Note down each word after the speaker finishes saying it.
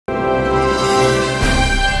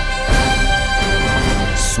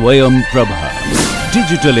Swayam Prabha.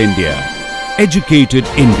 Digital India. Educated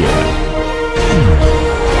India.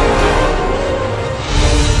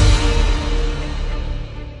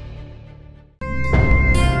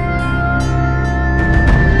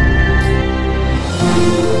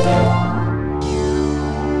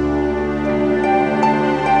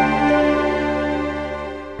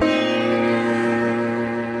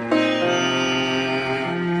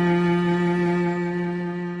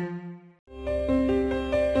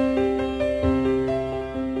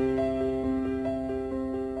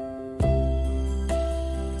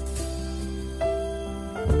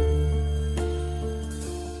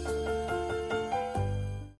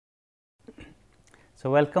 So,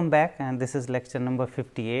 welcome back, and this is lecture number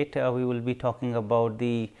 58. We will be talking about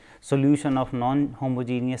the solution of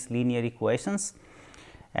non-homogeneous linear equations,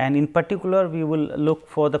 and in particular we will look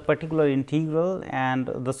for the particular integral and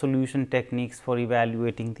the solution techniques for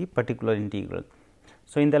evaluating the particular integral.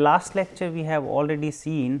 So, in the last lecture we have already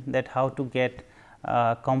seen that how to get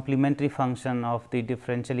complementary function of the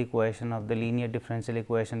differential equation of the linear differential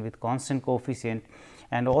equation with constant coefficient,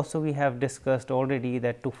 and also we have discussed already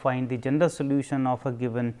that to find the general solution of a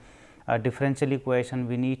given differential equation,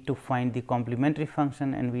 we need to find the complementary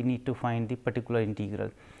function and we need to find the particular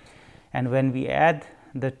integral, and when we add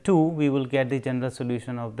the two, we will get the general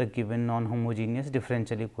solution of the given non-homogeneous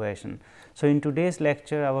differential equation. So, in today's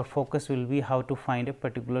lecture our focus will be how to find a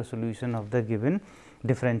particular solution of the given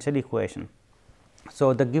differential equation.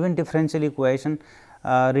 So, the given differential equation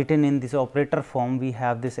written in this operator form, we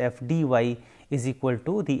have this f d y is equal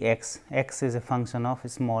to the x is a function of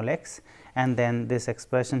small x, and then this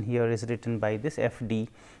expression here is written by this f d,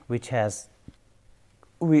 which has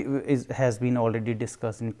been already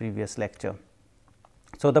discussed in previous lecture.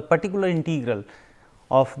 So, the particular integral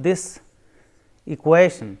of this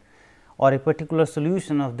equation or a particular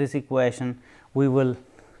solution of this equation we will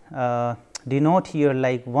denote here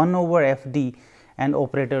like 1 over f d and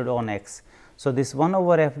operated on x. So, this 1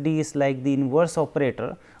 over f d is like the inverse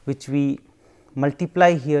operator which we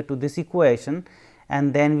multiply here to this equation,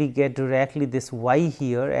 and then we get directly this y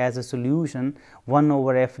here as a solution 1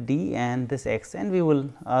 over f d and this x, and we will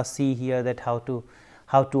see here that how to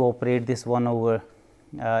operate this 1 over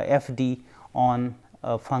f d on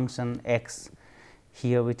a function x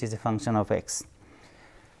here, which is a function of x.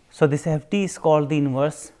 So, this f d is called the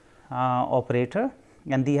inverse operator,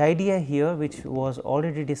 and the idea here which was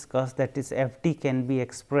already discussed, that is f d can be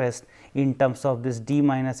expressed in terms of this d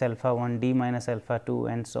minus alpha 1, d minus alpha 2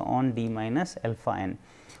 and so on d minus alpha n,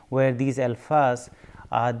 where these alphas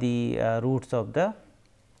are the roots of the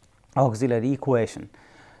auxiliary equation.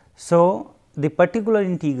 So, the particular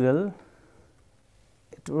integral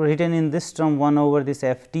written in this term 1 over this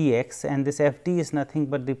f d x, and this f d is nothing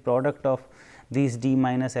but the product of these d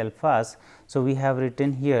minus alphas. So, we have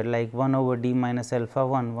written here like 1 over d minus alpha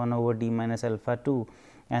 1, 1 over d minus alpha 2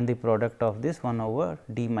 and the product of this 1 over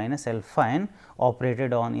d minus alpha n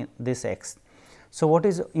operated on this x. So, what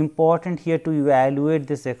is important here to evaluate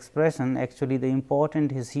this expression? Actually, the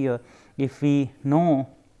important is here, if we know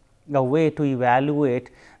a way to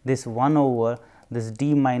evaluate this 1 over this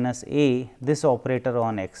d minus a, this operator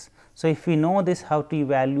on x. So, if we know this how to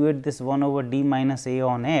evaluate this 1 over d minus a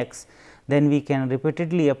on x, then we can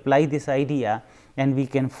repeatedly apply this idea and we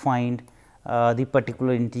can find the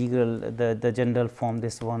particular integral, the general form,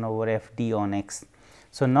 this 1 over f d on x.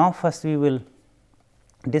 So, now first we will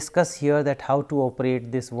discuss here that how to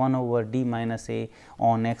operate this 1 over d minus a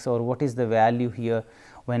on x, or what is the value here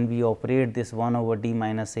when we operate this 1 over d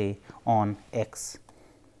minus a on x.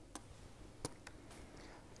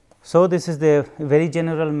 So, this is the very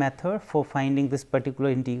general method for finding this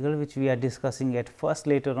particular integral which we are discussing at first.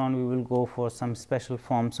 Later on we will go for some special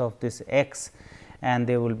forms of this x, and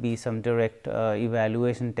there will be some direct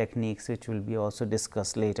evaluation techniques which will be also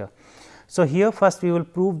discussed later. So, here first we will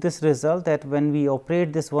prove this result, that when we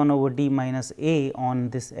operate this 1 over d minus a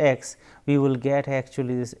on this x, we will get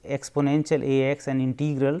actually this exponential a x, an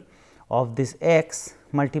integral of this x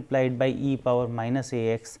multiplied by e power minus a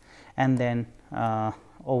x, and then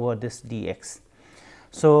over this dx.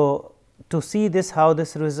 So, to see this how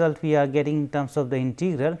this result we are getting in terms of the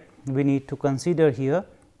integral, we need to consider here,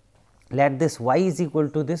 let this y is equal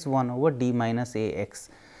to this 1 over d minus a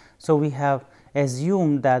x. So, we have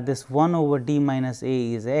assumed that this 1 over d minus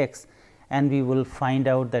a is x, and we will find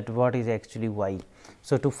out that what is actually y.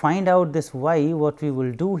 So, to find out this y, what we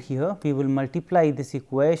will do here, we will multiply this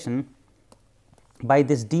equation by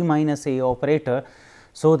this d minus a operator,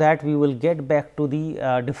 so that we will get back to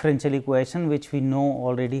the differential equation which we know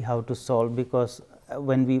already how to solve, because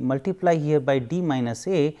when we multiply here by d minus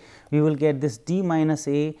a, we will get this d minus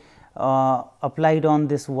a applied on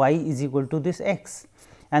this y is equal to this x,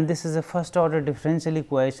 and this is a first order differential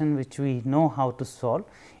equation which we know how to solve.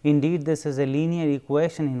 Indeed, this is a linear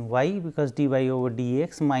equation in y, because dy over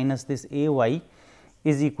dx minus this a y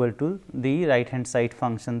is equal to the right hand side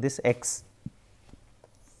function this x.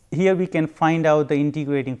 Here we can find out the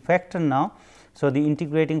integrating factor now. So, the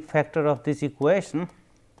integrating factor of this equation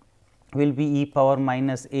will be e power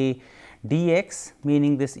minus a dx,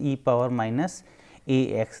 meaning this e power minus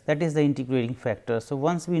a x, that is the integrating factor. So,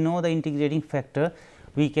 once we know the integrating factor,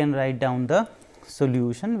 we can write down the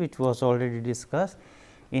solution which was already discussed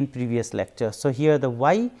in previous lecture. So, here the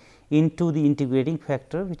y into the integrating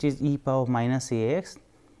factor which is e power minus a x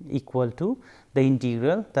equal to the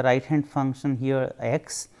integral, the right hand function here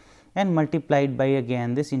x, and multiplied by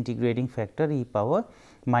again this integrating factor e power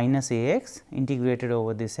minus a x integrated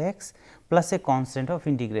over this x plus a constant of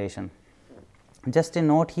integration. Just a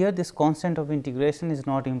note here, this constant of integration is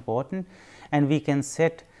not important, and we can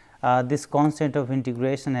set this constant of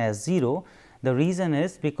integration as 0. The reason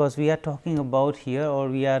is because we are talking about here, or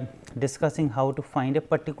we are discussing how to find a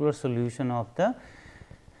particular solution of the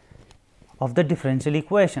differential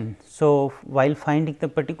equation. So, while finding the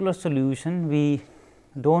particular solution, we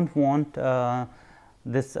do not want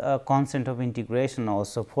this constant of integration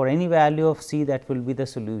also. For any value of c, that will be the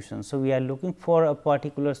solution. So, we are looking for a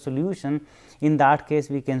particular solution. In that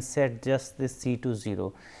case, we can set just this c to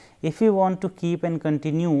 0. If we want to keep and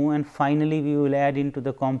continue, and finally, we will add into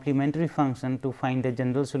the complementary function to find the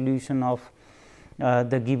general solution of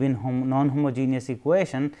the given non-homogeneous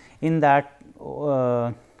equation. In that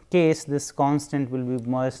case, this constant will be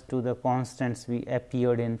merged to the constants we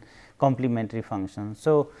appeared in complementary function.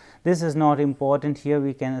 So, this is not important here,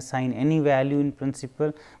 we can assign any value in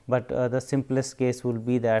principle, but the simplest case will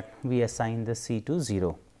be that we assign the c to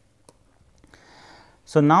 0.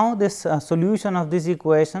 So, now this solution of this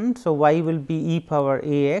equation. So, y will be e power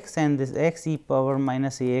a x and this x e power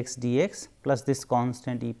minus a x dx plus this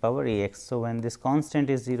constant e power a x. So, when this constant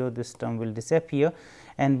is 0, this term will disappear,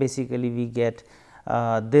 and basically we get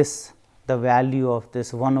this, the value of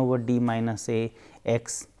this 1 over d minus a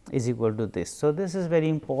x is equal to this. So, this is very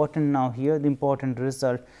important now here, the important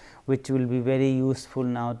result which will be very useful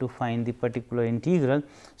now to find the particular integral.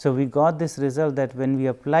 So, we got this result that when we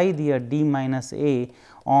apply the d minus a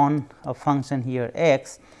on a function here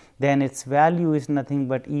x, then its value is nothing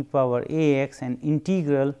but e power a x, and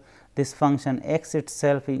integral this function x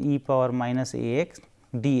itself is e power minus a x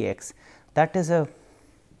dx. That is a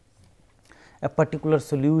particular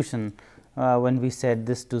solution when we set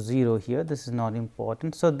this to 0 here, this is not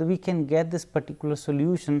important. So, we can get this particular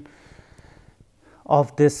solution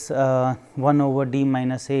of this 1 over d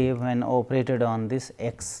minus a when operated on this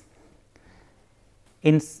x.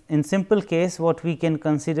 In simple case, what we can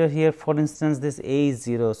consider here, for instance, this a is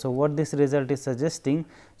 0. So, what this result is suggesting?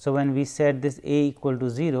 So, when we set this a equal to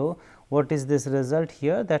 0, what is this result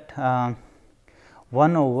here, that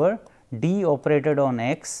 1 over d operated on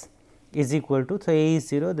x is equal to, so a is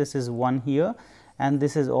 0, this is 1 here, and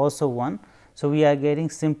this is also 1. So, we are getting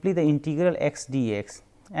simply the integral x dx,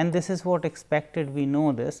 and this is what expected. We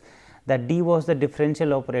know this, that d was the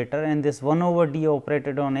differential operator, and this 1 over d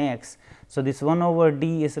operated on x. So, this 1 over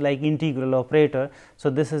d is like integral operator. So,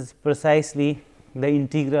 this is precisely the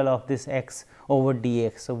integral of this x over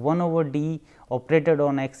dx. So, 1 over d operated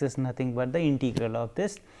on x is nothing but the integral of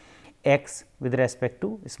this x with respect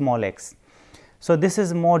to small x. So, this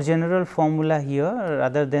is more general formula here,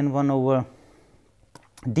 rather than 1 over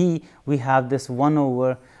d, we have this 1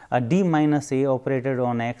 over d minus a operated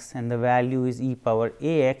on x, and the value is e power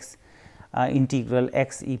a x integral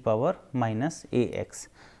x e power minus a x.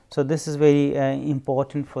 So, this is very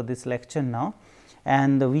important for this lecture now,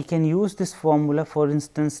 and we can use this formula, for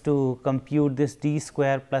instance, to compute this d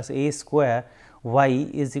square plus a square y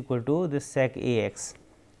is equal to this sec a x.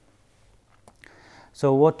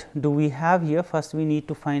 So, what do we have here? First, we need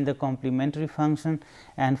to find the complementary function,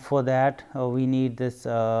 and for that we need this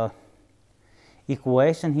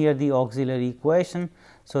equation here, the auxiliary equation.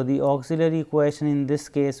 So, the auxiliary equation in this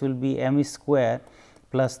case will be m square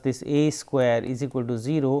plus this a square is equal to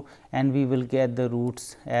 0, and we will get the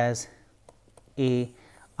roots as a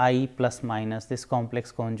I plus minus this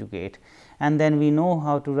complex conjugate, and then we know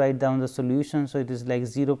how to write down the solution. So, it is like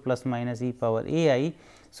 0 plus minus e power a I.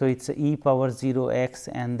 So, it is e power 0 x,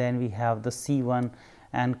 and then we have the c 1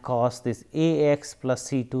 and cos this a x plus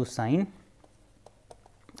c 2 sin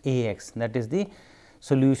a x, that is the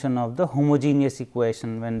solution of the homogeneous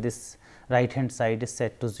equation when this right hand side is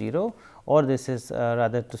set to 0, or this is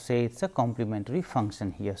rather to say it is a complementary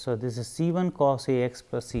function here. So, this is c 1 cos a x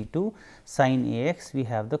plus c 2 sin a x, we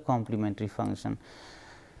have the complementary function.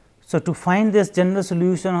 So, to find this general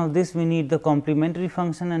solution of this, we need the complementary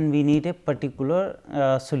function and we need a particular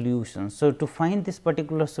solution. So, to find this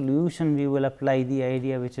particular solution, we will apply the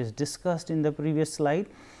idea which is discussed in the previous slide.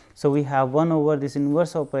 So, we have 1 over this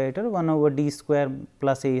inverse operator 1 over d square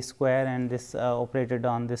plus a square and this operated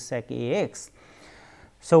on this sec a x.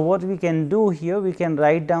 So, what we can do here, we can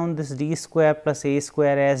write down this d square plus a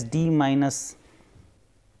square as d minus.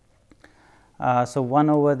 So, 1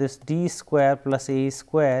 over this d square plus a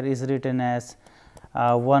square is written as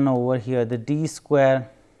 1 over here the d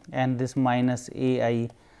square and this minus a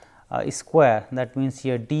I square, that means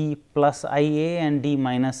here d plus I a and d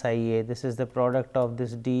minus I a. This is the product of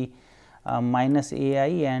this d minus a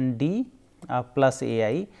I and d plus a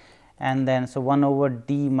I, and then so 1 over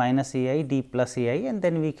d minus a I d plus a I, and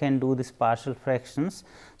then we can do this partial fractions.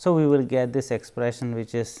 So, we will get this expression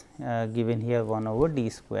which is given here 1 over d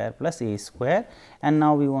square plus a square, and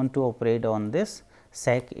now we want to operate on this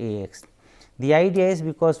sec a x. The idea is,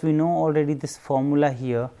 because we know already this formula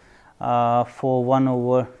here for 1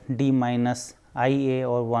 over d minus I a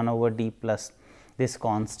or 1 over d plus this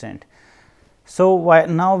constant. So,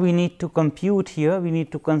 now we need to compute here, we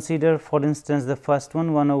need to consider for instance, the first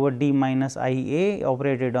one 1 over d minus I a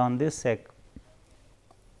operated on this sec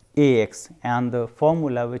a x, and the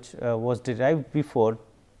formula which was derived before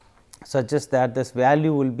suggests that this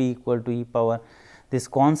value will be equal to e power this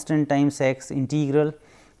constant times x integral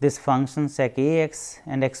this function sec a x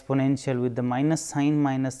and exponential with the minus sign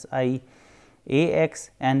minus I a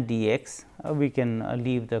x and d x. We can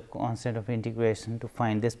leave the constant of integration to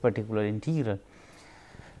find this particular integral.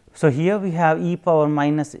 So, here we have e power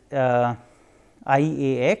minus I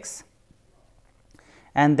a x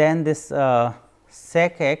and then this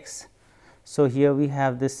sec x. So, here we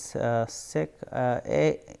have this sec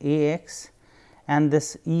a x and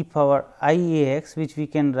this e power I a x, which we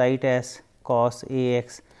can write as cos a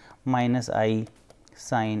x minus I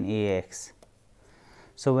sin a x.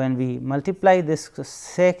 So, when we multiply this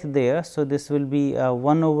sec there, so this will be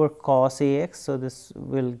 1 over cos a x. So, this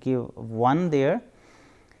will give 1 there,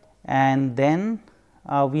 and then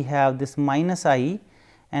we have this minus I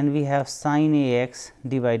and we have sin a x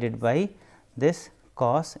divided by this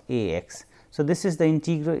cos a x. So, this is the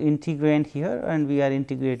integrand here, and we are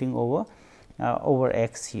integrating over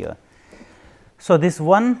x here. So, this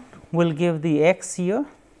 1 will give the x here,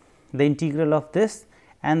 the integral of this,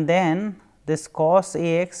 and then this cos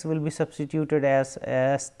a x will be substituted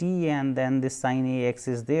as t, and then this sin a x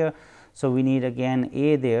is there. So, we need again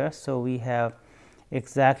a there. So, we have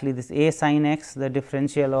exactly this a sin x, the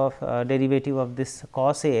differential of derivative of this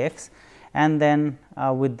cos a x, and then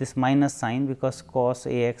with this minus sign, because cos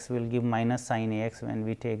a x will give minus sin a x when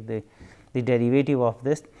we take the derivative of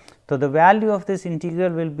this. So, the value of this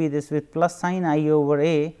integral will be this with plus sign I over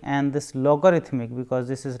a and this logarithmic, because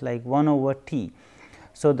this is like 1 over t.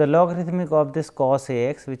 So, the logarithmic of this cos a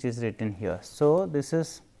x, which is written here. So, this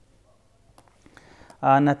is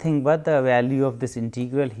nothing but the value of this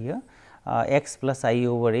integral here x plus I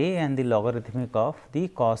over a and the logarithmic of the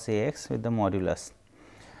cos a x with the modulus.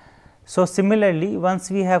 So, similarly, once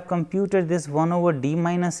we have computed this 1 over d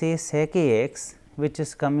minus a sec a x, which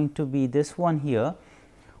is coming to be this one here,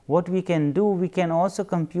 what we can do, we can also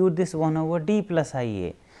compute this 1 over d plus I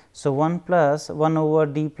a. So, 1 over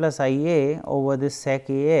d plus I a over this sec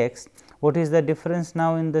a x. What is the difference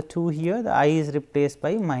now in the 2 here? The I is replaced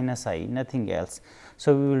by minus I, nothing else.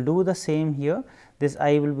 So, we will do the same here. This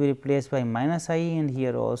I will be replaced by minus I, and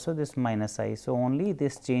here also this minus I. So, only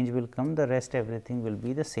this change will come, the rest everything will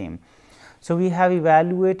be the same. So, we have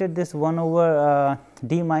evaluated this 1 over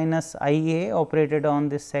d minus I a operated on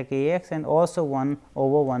this sec a x, and also 1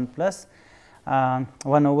 over 1 plus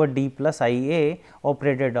 1 over d plus I a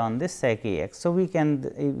operated on this sec a x. So, we can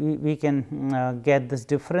get this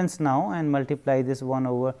difference now and multiply this 1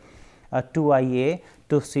 over 2 I a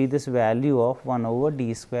to see this value of 1 over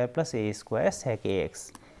d square plus a square sec a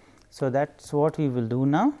x. So, that is what we will do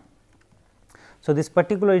now. So, this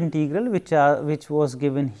particular integral which was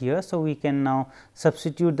given here. So, we can now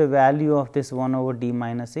substitute the value of this 1 over d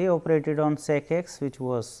minus a operated on sec x, which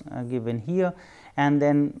was given here, and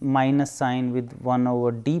then minus sign with 1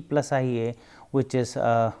 over d plus I a, which is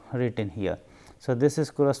written here. So, this is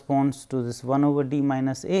corresponds to this 1 over d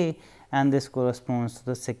minus a, and this corresponds to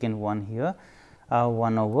the second one here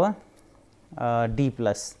 1 over d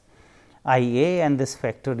plus I a, and this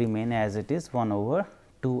factor remain as it is 1 over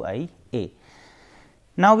 2 I a.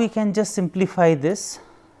 Now, we can just simplify this.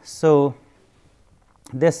 So,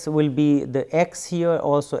 this will be the x here,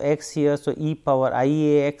 also x here. So, e power I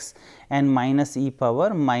a x and minus e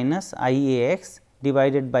power minus I a x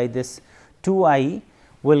divided by this 2 I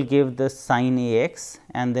will give this sin a x,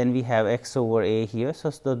 and then we have x over a here. So,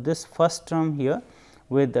 this first term here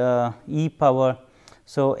with e power,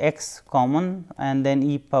 so x common, and then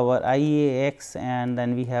e power I a x, and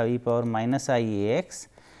then we have e power minus I a x,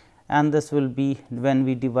 and this will be, when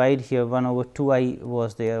we divide here, 1 over 2 I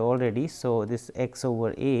was there already. So, this x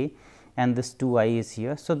over a and this 2 I is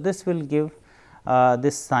here. So, this will give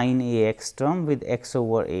this sin a x term with x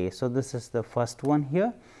over a. So, this is the first one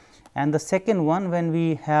here, and the second one, when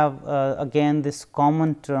we have again this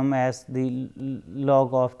common term as the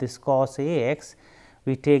log of this cos a x,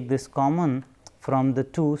 we take this common from the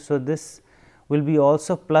 2. So, this will be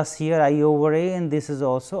also plus here I over a, and this is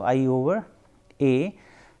also I over a.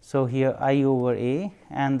 So, here I over a,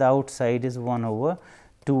 and the outside is 1 over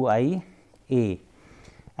 2 I a.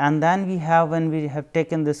 And then we have, when we have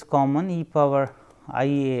taken this common, e power I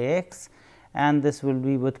a x, and this will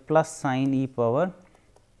be with plus sign e power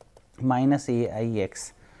minus a I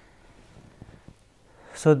x.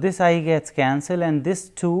 So, this I gets cancelled, and this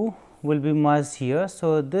 2 will be merged here.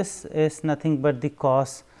 So, this is nothing but the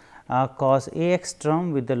cos a x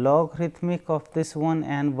term with the logarithmic of this one,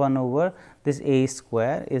 and 1 over this a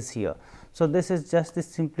square is here. So, this is just the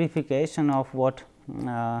simplification of what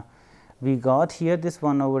we got here, this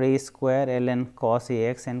 1 over a square ln cos a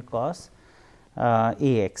x and cos a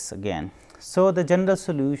x again. So, the general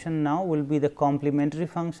solution now will be the complementary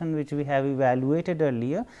function which we have evaluated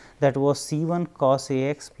earlier, that was c 1 cos a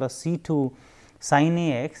x plus c 2 sin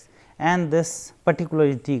a x, and this particular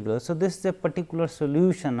integral. So, this is a particular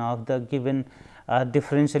solution of the given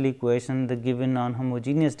differential equation, the given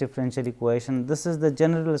non-homogeneous differential equation. This is the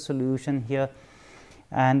general solution here,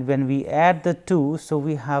 and when we add the 2, so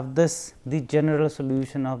we have this, the general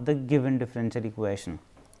solution of the given differential equation.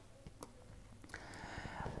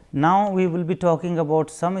 Now, we will be talking about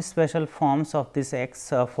some special forms of this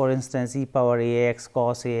x, for instance, e power a x,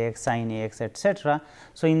 cos a x, sin a x, etc.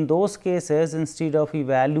 So, in those cases, instead of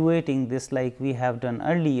evaluating this like we have done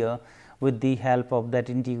earlier with the help of that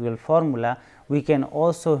integral formula, we can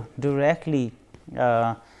also directly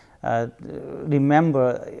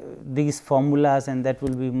remember these formulas, and that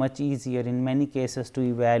will be much easier in many cases to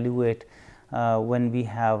evaluate when we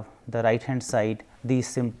have the right hand side these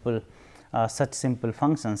simple such simple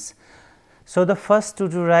functions. So, the first to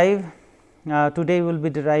derive today we will be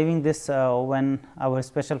deriving this when our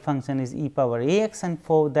special function is e power a x, and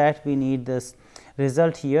for that we need this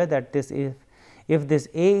result here, that this if this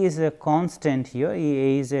a is a constant here,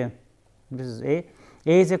 a is a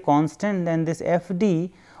is a constant, then this f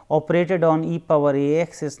d operated on e power a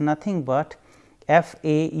x is nothing but f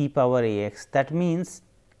a e power a x. That means,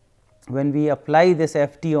 when we apply this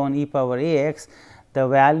f t on e power a x, the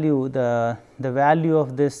value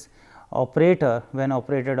of this operator when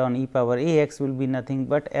operated on e power a x will be nothing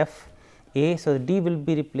but f a. So, d will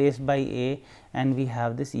be replaced by a, and we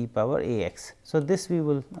have this e power a x. So, this we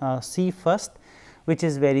will see first, which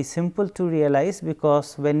is very simple to realize,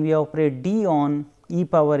 because when we operate d on e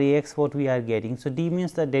power a x, what we are getting. So, d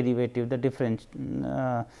means the derivative, the difference,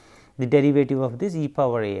 the derivative of this e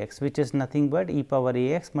power a x, which is nothing but e power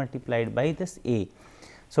a x multiplied by this a.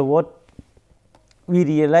 So, what we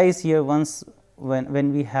realize here, once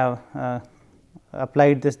when we have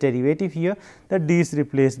applied this derivative here, that d is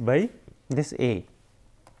replaced by this a.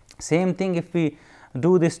 Same thing, if we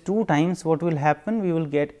do this 2 times, what will happen? We will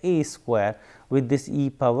get a square with this e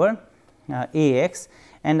power a x,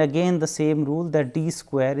 and again the same rule, that d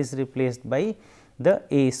square is replaced by the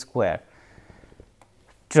a square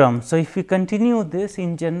term. So, if we continue this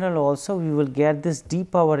in general also, we will get this d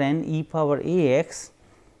power n e power a x,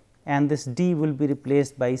 and this d will be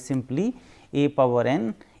replaced by simply a power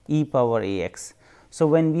n e power a x. So,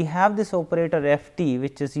 when we have this operator f t,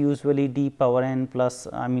 which is usually d power n plus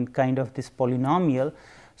kind of this polynomial.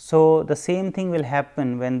 So, the same thing will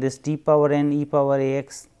happen when this d power n e power a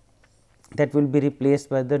x, that will be replaced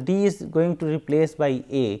by the d is going to replace by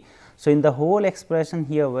a. So, in the whole expression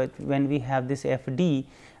here, when we have this f d,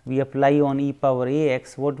 we apply on e power a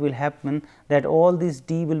x, what will happen, that all this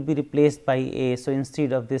d will be replaced by a. So,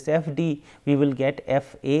 instead of this f d, we will get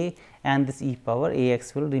f a, and this e power a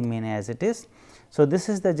x will remain as it is. So, this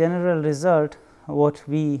is the general result what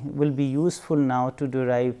we will be useful now to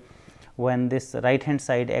derive when this right hand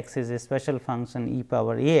side x is a special function e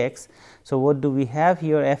power a x. So, what do we have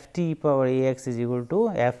here? f t e power a x is equal to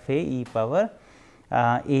f a e power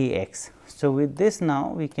a x. So, with this now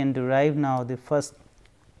we can derive now the first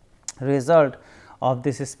result of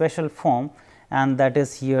this special form, and that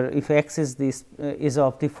is here, if x is this is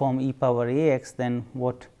of the form e power a x, then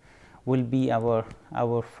what will be our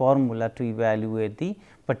formula to evaluate the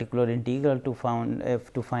particular integral, to find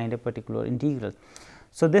a particular integral.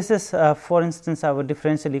 So, this is for instance our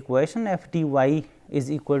differential equation f d y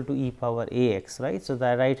is equal to e power a x, right. So,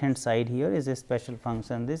 the right hand side here is a special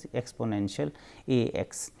function, this exponential a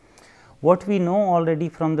x. What we know already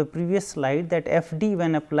from the previous slide, that f d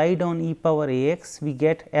when applied on e power a x, we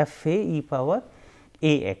get f a e power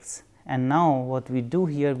a x. And now, what we do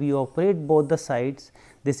here, we operate both the sides,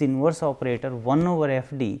 this inverse operator 1 over f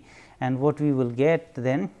d, and what we will get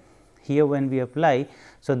then here when we apply.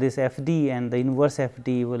 So, this f d and the inverse f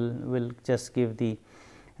d will just give the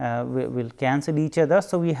will cancel each other.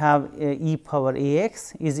 So, we have e power a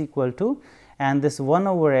x is equal to, and this 1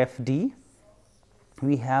 over f d,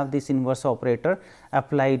 we have this inverse operator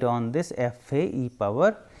applied on this f a e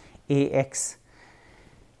power a x.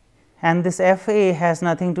 And this f a has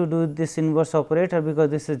nothing to do with this inverse operator, because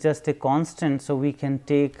this is just a constant. So, we can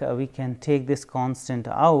take this constant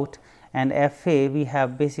out, and f a we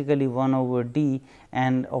have basically 1 over d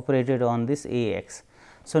and operated on this a x.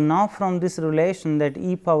 So, now from this relation that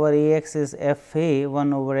e power a x is f a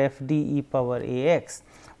 1 over f d e power a x,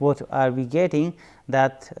 what are we getting,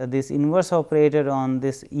 that this inverse operator on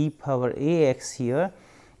this e power a x here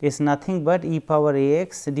is nothing but e power a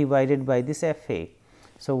x divided by this f a.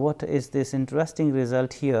 So, what is this interesting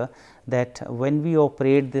result here, that when we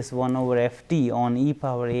operate this 1 over f d on e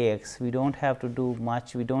power a x, we do not have to do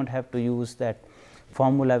much, we do not have to use that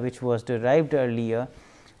formula which was derived earlier.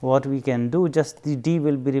 What we can do, just the d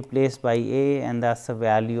will be replaced by a, and that is the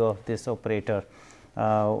value of this operator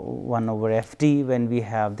 1 over f d when we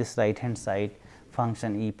have this right hand side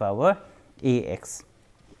function e power a x.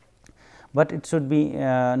 But it should be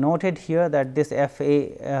noted here that this f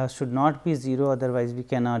a should not be 0, otherwise we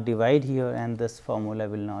cannot divide here and this formula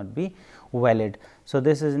will not be valid. So,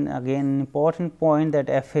 this is again an important point, that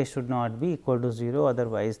f a should not be equal to 0,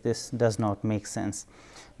 otherwise this does not make sense.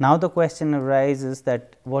 Now, the question arises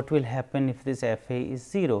that what will happen if this f a is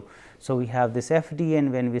 0. So, we have this f d,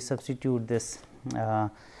 and when we substitute this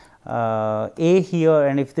a here,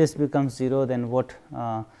 and if this becomes 0, then what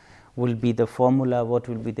will be the formula, what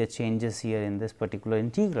will be the changes here in this particular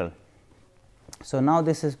integral. So, now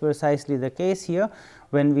this is precisely the case here,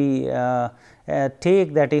 when we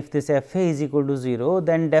take that if this f a is equal to 0,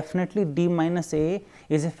 then definitely d minus a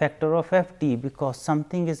is a factor of f d, because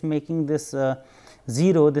something is making this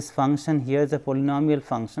 0, this function here is a polynomial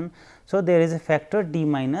function. So, there is a factor d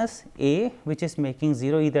minus a which is making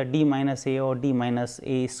 0, either d minus a or d minus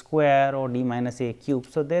a square or d minus a cube.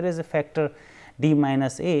 So, there is a factor d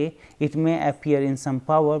minus a, it may appear in some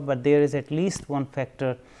power, but there is at least one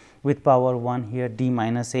factor with power 1 here, d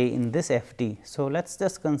minus a in this f d. So, let us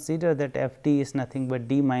just consider that f d is nothing but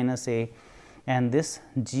d minus a and this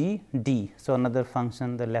g d. So, another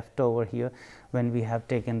function the left over here when we have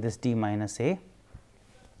taken this d minus a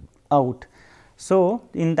out. So,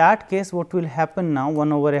 in that case what will happen now,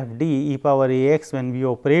 1 over f d e power a x, when we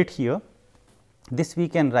operate here, this we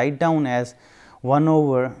can write down as 1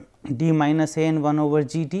 over d minus a and 1 over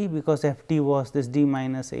g d, because f d was this d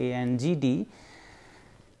minus a and g d.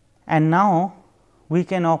 And now, we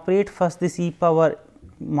can operate first this e power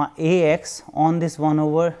a x on this 1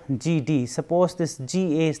 over g d. Suppose this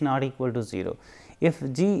g a is not equal to 0. If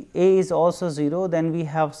g a is also 0, then we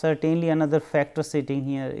have certainly another factor sitting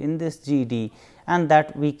here in this g d, and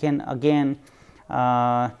that we can again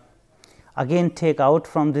take out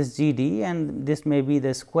from this g d, and this may be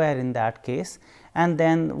the square in that case, and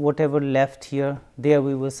then whatever left here, there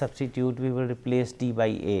we will substitute, we will replace d by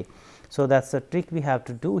a. So, that is the trick we have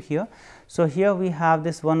to do here. So, here we have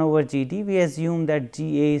this 1 over g d, we assume that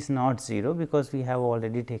g a is not 0, because we have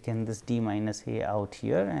already taken this d minus a out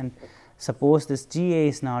here, and suppose this g a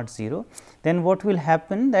is not 0, then what will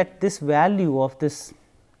happen, that this value of this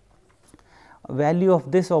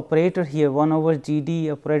operator here 1 over g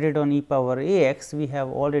d operated on e power a x, we have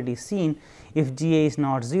already seen if g a is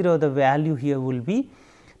not 0, the value here will be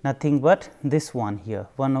nothing but this one here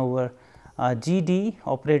 1 over g d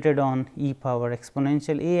operated on e power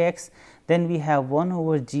exponential a x, then we have 1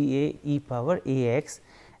 over g a e power a x,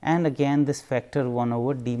 and again this factor 1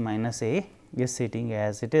 over d minus a is sitting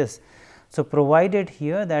as it is. So, provided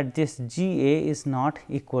here that this g a is not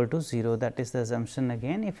equal to 0, that is the assumption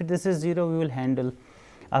again. If this is 0, we will handle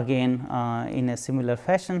again in a similar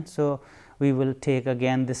fashion. So, we will take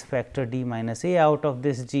again this factor d minus a out of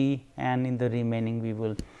this g, and in the remaining we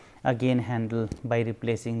will again handle by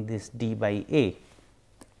replacing this d by a.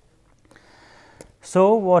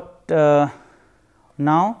 So, what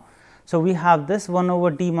now? So, we have this 1 over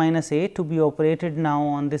d minus a to be operated now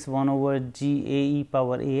on this 1 over g a e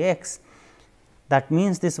power a x. That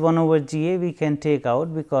means, this 1 over g a we can take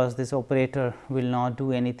out, because this operator will not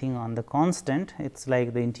do anything on the constant. It is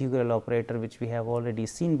like the integral operator which we have already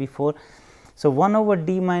seen before. So, 1 over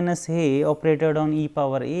d minus a operated on e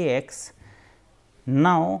power a x.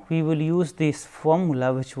 Now, we will use this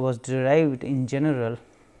formula which was derived in general,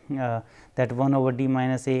 that 1 over d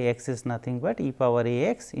minus a x is nothing but e power a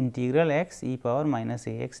x integral x e power minus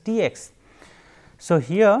a x dx. So,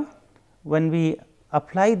 here when we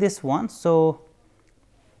apply this one, so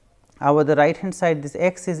our the right hand side, this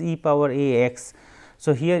x is e power a x.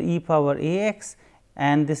 So, here e power a x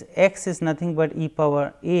and this x is nothing but e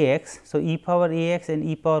power a x. So, e power a x and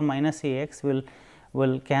e power minus a x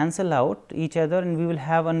will cancel out each other, and we will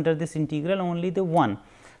have under this integral only the 1.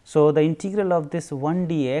 So, the integral of this 1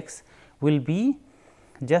 dx will be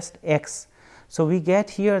just x. So, we get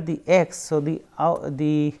here the x. So, the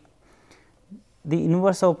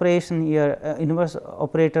inverse operation here, inverse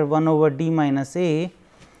operator 1 over d minus a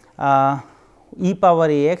e power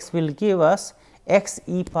a x will give us x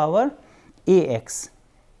e power a x,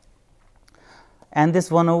 and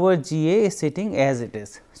this 1 over g a is sitting as it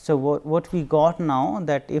is. So, what we got now,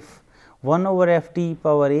 that if 1 over f d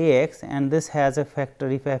power a x and this has a factor,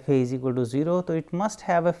 if f a is equal to 0, so it must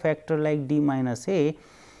have a factor like d minus a,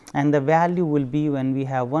 and the value will be, when we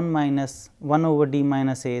have 1 over d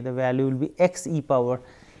minus a, the value will be x e power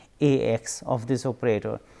a x of this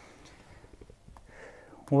operator.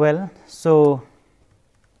 Well, so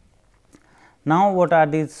now what are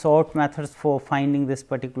the short methods for finding this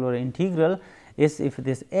particular integral is, if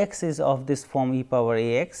this x is of this form e power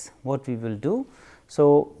a x, what we will do.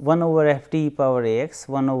 So, 1 over f d e power a x,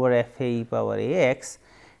 1 over f a e power a x,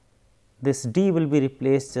 this d will be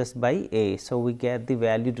replaced just by a. So, we get the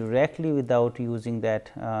value directly without using that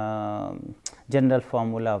general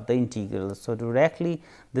formula of the integral. So, directly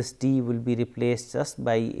this d will be replaced just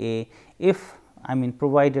by a, if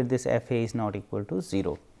provided this f a is not equal to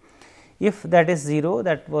 0. If that is 0,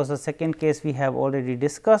 that was the second case we have already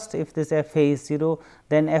discussed. If this f a is 0,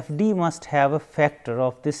 then f d must have a factor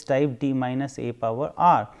of this type d minus a power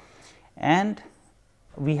r, and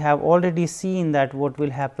we have already seen that what will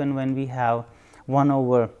happen when we have 1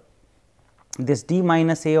 over this d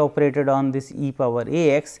minus a operated on this e power a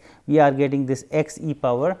x, we are getting this x e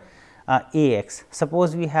power a x.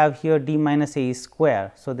 Suppose we have here d minus a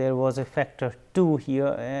square. So, there was a factor 2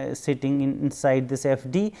 here sitting inside this f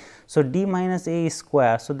d. So, d minus a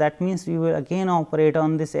square. So, that means we will again operate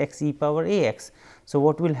on this x e power a x. So,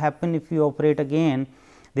 what will happen if we operate again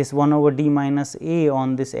this 1 over d minus a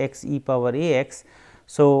on this x e power a x.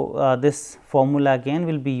 So, this formula again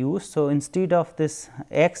will be used. So, instead of this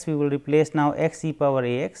x, we will replace now x e power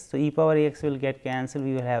a x. So, e power a x will get cancelled,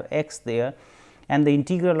 we will have x there, and the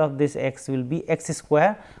integral of this x will be x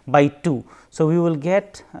square by 2. So, we will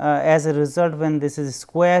get as a result, when this is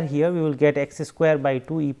square here, we will get x square by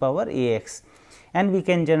 2 e power a x, and we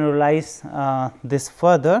can generalize this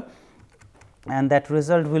further, and that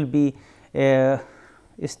result will be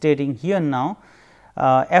stating here now.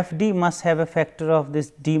 F d must have a factor of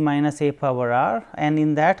this d minus a power r, and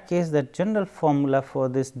in that case the general formula for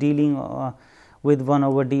this dealing with 1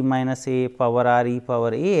 over d minus a power r e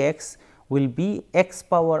power a x will be x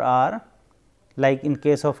power r, like in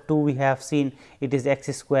case of 2 we have seen it is x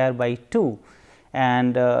square by 2,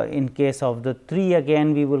 and in case of the 3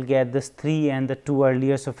 again we will get this 3 and the 2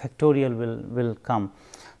 earlier. So, factorial will come.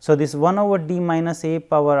 So, this 1 over d minus a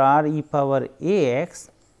power r e power a x,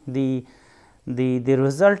 the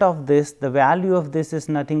result of this, the value of this is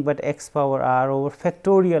nothing but x power r over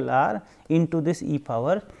factorial r into this e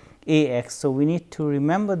power a x. So, we need to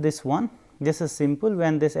remember this one. This is simple.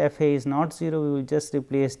 When this f a is not 0, we will just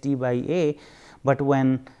replace d by a, but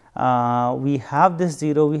when we have this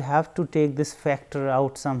 0, we have to take this factor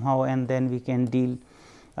out somehow, and then we can deal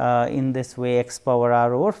in this way x power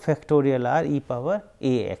r over factorial r e power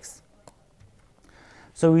a x.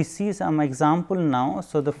 So, we see some example now.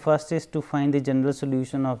 So, the first is to find the general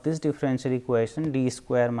solution of this differential equation d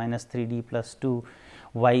square minus 3 d plus 2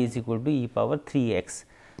 y is equal to e power 3 x.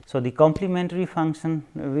 So, the complementary function,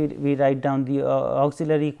 we write down the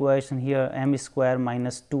auxiliary equation here, m square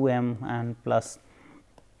minus 2 m and plus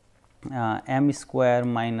m square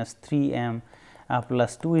minus 3 m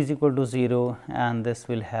plus 2 is equal to 0, and this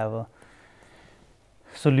will have a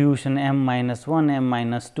solution m minus 1 m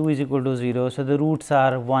minus 2 is equal to 0. So, the roots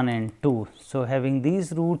are 1 and 2. So, having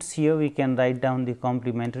these roots here, we can write down the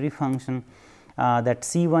complementary function that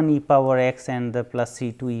c 1 e power x and the plus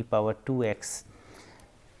c 2 e power 2 x.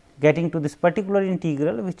 Getting to this particular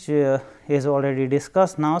integral, which is already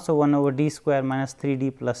discussed now. So, 1 over d square minus 3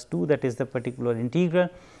 d plus 2, that is the particular integral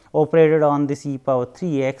operated on this e power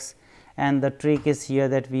 3 x, and the trick is here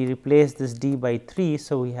that we replace this d by 3.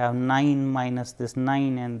 So, we have 9 minus this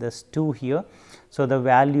 9 and this 2 here. So, the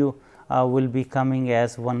value will be coming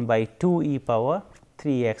as 1 by 2 e power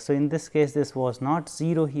 3 x. So, in this case this was not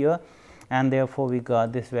 0 here, and therefore, we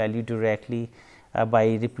got this value directly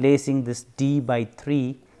by replacing this d by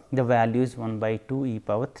 3, the value is 1 by 2 e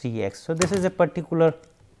power 3 x. So, this is a particular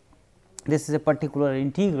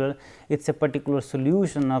integral, it is a particular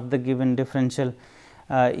solution of the given differential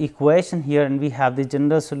equation here, and we have the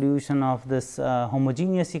general solution of this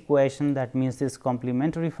homogeneous equation, that means this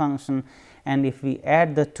complementary function, and if we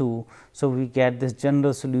add the two. So, we get this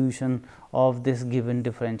general solution of this given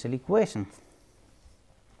differential equation.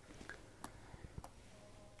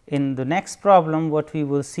 In the next problem, what we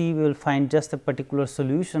will see, we will find just a particular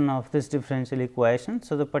solution of this differential equation.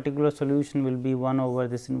 So, the particular solution will be 1 over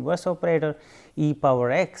this inverse operator e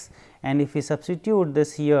power x, and if we substitute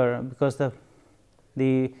this here, because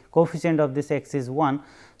the coefficient of this x is 1.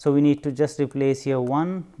 So, we need to just replace here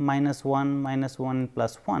 1 minus 1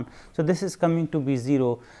 plus 1. So, this is coming to be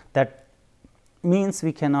 0, that means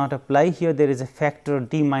we cannot apply here, there is a factor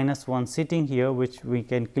d minus 1 sitting here, which we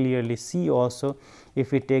can clearly see also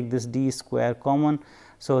if we take this d square common.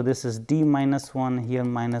 So, this is d minus 1 here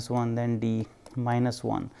minus 1, then d minus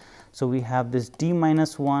 1. So, we have this d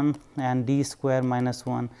minus 1 and d square minus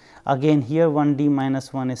 1, again here one d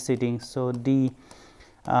minus 1 is sitting. So, d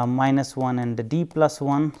minus 1 and the d plus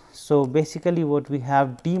 1. So, basically what we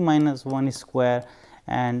have d minus 1 square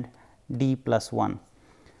and d plus 1.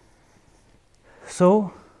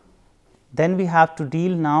 So, then we have to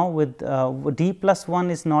deal now with d plus 1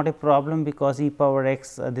 is not a problem, because e power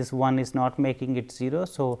x this 1 is not making it 0.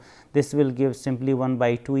 So, this will give simply 1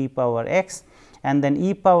 by 2 e power x, and then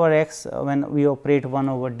e power x when we operate 1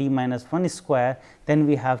 over d minus 1 square, then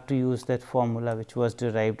we have to use that formula which was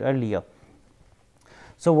derived earlier.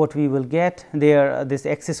 So, what we will get there, this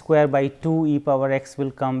x square by 2 e power x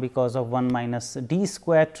will come because of 1 minus d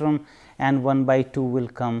square term, and 1 by 2 will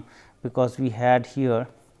come because we had here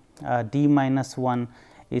d minus 1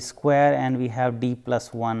 is square and we have d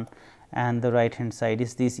plus 1, and the right hand side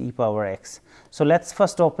is this e power x. So, let us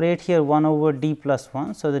first operate here 1 over d plus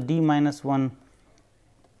 1. So, the d minus 1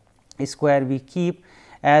 square we keep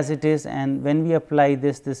as it is, and when we apply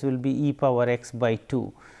this, this will be e power x by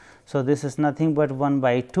 2. So, this is nothing but 1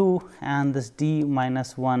 by 2 and this d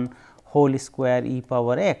minus 1 whole square e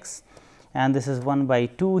power x, and this is 1 by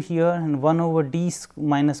 2 here, and 1 over d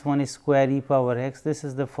minus 1 square e power x. This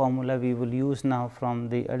is the formula we will use now from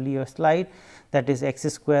the earlier slide, that is x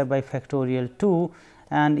square by factorial 2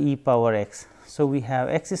 and e power x. So, we have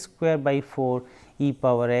x square by 4 e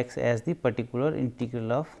power x as the particular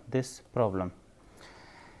integral of this problem.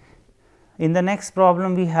 In the next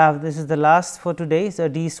problem, we have, this is the last for today, so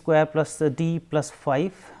d square plus d plus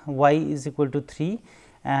 5 y is equal to 3,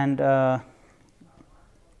 and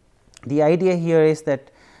the idea here is that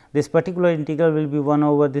this particular integral will be 1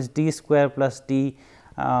 over this d square plus d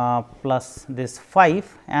plus this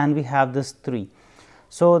 5, and we have this 3.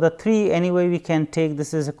 So, the 3 anyway we can take,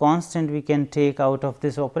 this is a constant we can take out of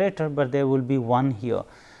this operator, but there will be 1 here.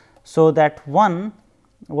 So, that 1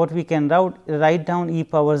 what we can write down e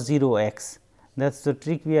power 0 x, that is the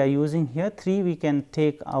trick we are using here. 3 we can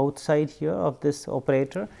take outside here of this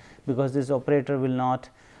operator, because this operator will not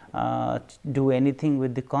do anything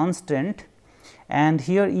with the constant, and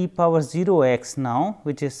here e power 0 x now,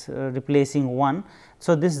 which is replacing 1.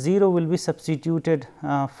 So, this 0 will be substituted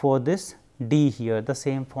for this d here, the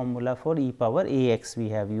same formula for e power a x we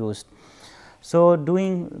have used. So,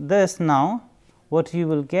 doing this now, what you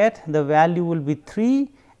will get, the value will be 3,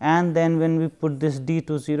 and then when we put this d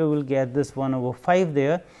to 0, we will get this 1 over 5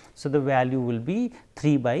 there. So, the value will be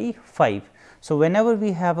 3 by 5. So, whenever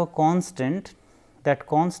we have a constant, that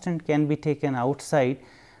constant can be taken outside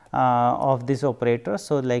of this operator.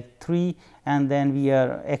 So, like 3, and then we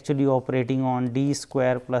are actually operating on d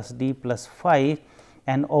square plus d plus 5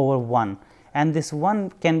 and over 1, and this 1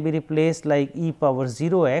 can be replaced like e power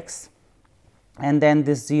 0 x, and then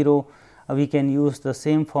this 0 we can use the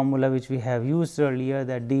same formula which we have used earlier,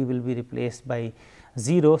 that d will be replaced by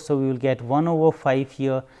 0. So, we will get 1 over 5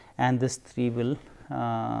 here, and this 3 will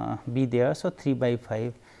be there. So, 3 by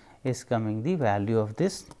 5 is coming the value of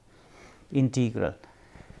this integral.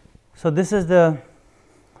 So, this is the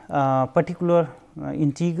particular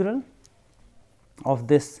integral of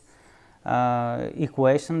this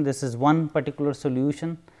equation. This is one particular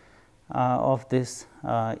solution of this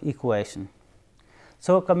equation.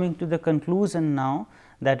 So, coming to the conclusion now,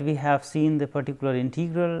 that we have seen the particular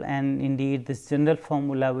integral, and indeed this general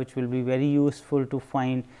formula which will be very useful to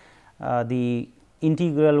find the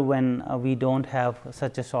integral when we do not have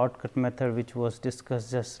such a shortcut method which was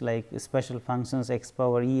discussed, just like special functions x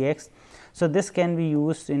power e x. So, this can be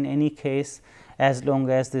used in any case as long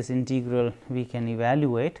as this integral we can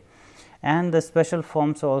evaluate, and the special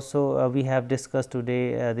forms also we have discussed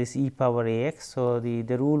today, this e power a x. So, the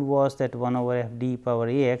rule was that 1 over f d power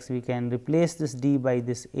a x, we can replace this d by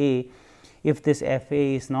this a if this f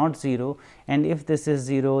a is not 0, and if this is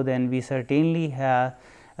 0, then we certainly have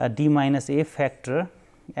a d minus a factor,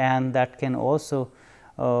 and that can also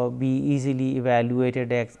be easily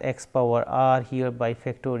evaluated as x power r here by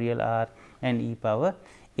factorial r and e power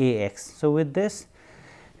a x. So, with this,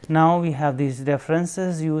 now we have these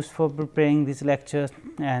references used for preparing these lectures,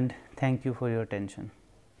 and thank you for your attention.